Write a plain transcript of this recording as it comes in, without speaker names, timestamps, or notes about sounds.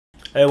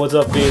Hey, what's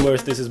up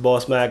gamers, this is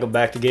Bossmac of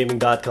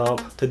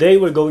BackToGaming.com. Today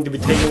we're going to be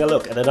taking a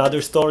look at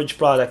another storage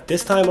product.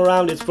 This time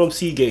around it's from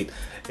Seagate.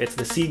 It's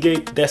the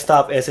Seagate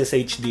Desktop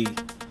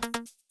SSHD.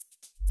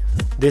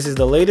 This is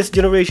the latest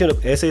generation of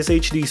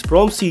SSHDs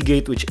from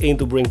Seagate, which aim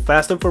to bring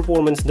faster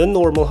performance than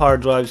normal hard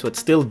drives but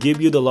still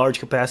give you the large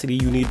capacity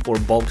you need for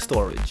bulk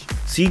storage.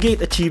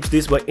 Seagate achieves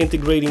this by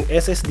integrating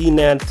SSD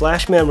NAND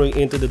flash memory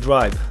into the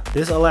drive.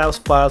 This allows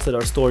files that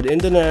are stored in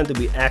the NAND to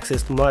be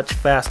accessed much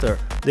faster.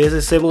 This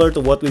is similar to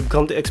what we've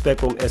come to expect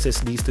from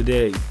SSDs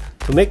today.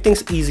 To make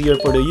things easier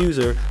for the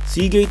user,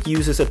 Seagate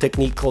uses a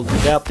technique called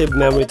adaptive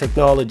memory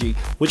technology,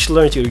 which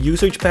learns your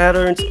usage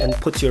patterns and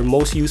puts your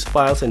most used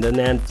files in the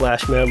NAND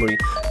flash memory,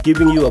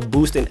 giving you a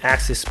boost in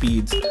access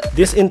speeds.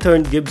 This in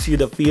turn gives you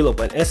the feel of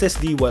an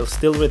SSD while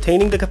still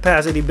retaining the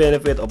capacity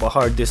benefit of a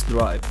hard disk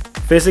drive.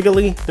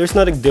 Physically, there's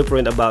nothing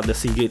different about the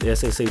Seagate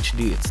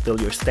SSHD. It's still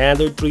your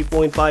standard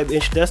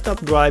 3.5-inch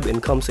desktop drive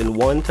and comes in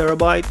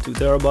 1TB,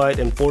 2TB,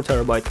 and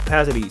 4TB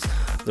capacities.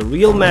 The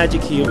real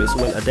magic here is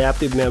when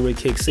adaptive memory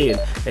kicks in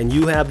and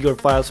you have your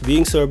files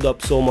being served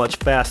up so much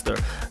faster.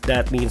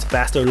 That means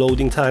faster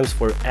loading times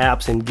for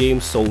apps and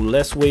games, so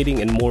less waiting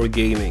and more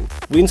gaming.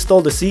 We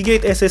installed the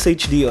Seagate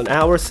SSHD on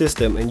our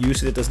system and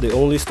used it as the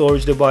only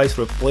storage device,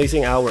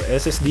 replacing our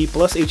SSD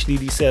plus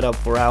HDD setup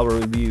for our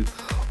review.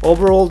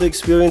 Overall, the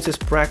experience is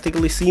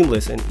practically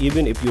seamless, and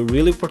even if you're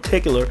really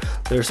particular,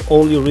 there's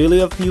only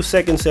really a few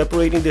seconds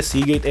separating the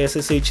Seagate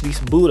SSHD's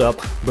boot up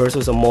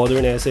versus a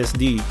modern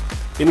SSD.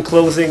 In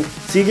closing,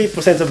 Seagate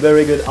presents a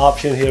very good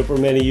option here for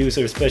many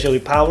users, especially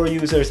power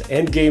users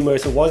and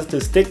gamers who want to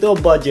stick to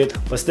a budget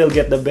but still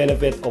get the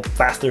benefit of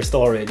faster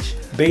storage.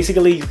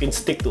 Basically, you can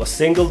stick to a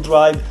single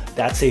drive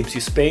that saves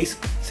you space,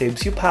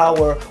 saves you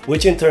power,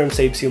 which in turn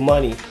saves you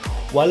money.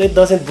 While it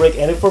doesn't break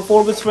any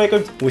performance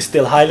records, we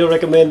still highly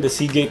recommend the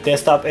Seagate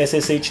Desktop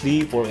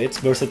SSHD for its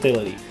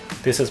versatility.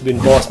 This has been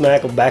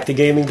Bossmac of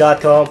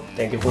BackToGaming.com.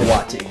 Thank you for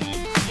watching.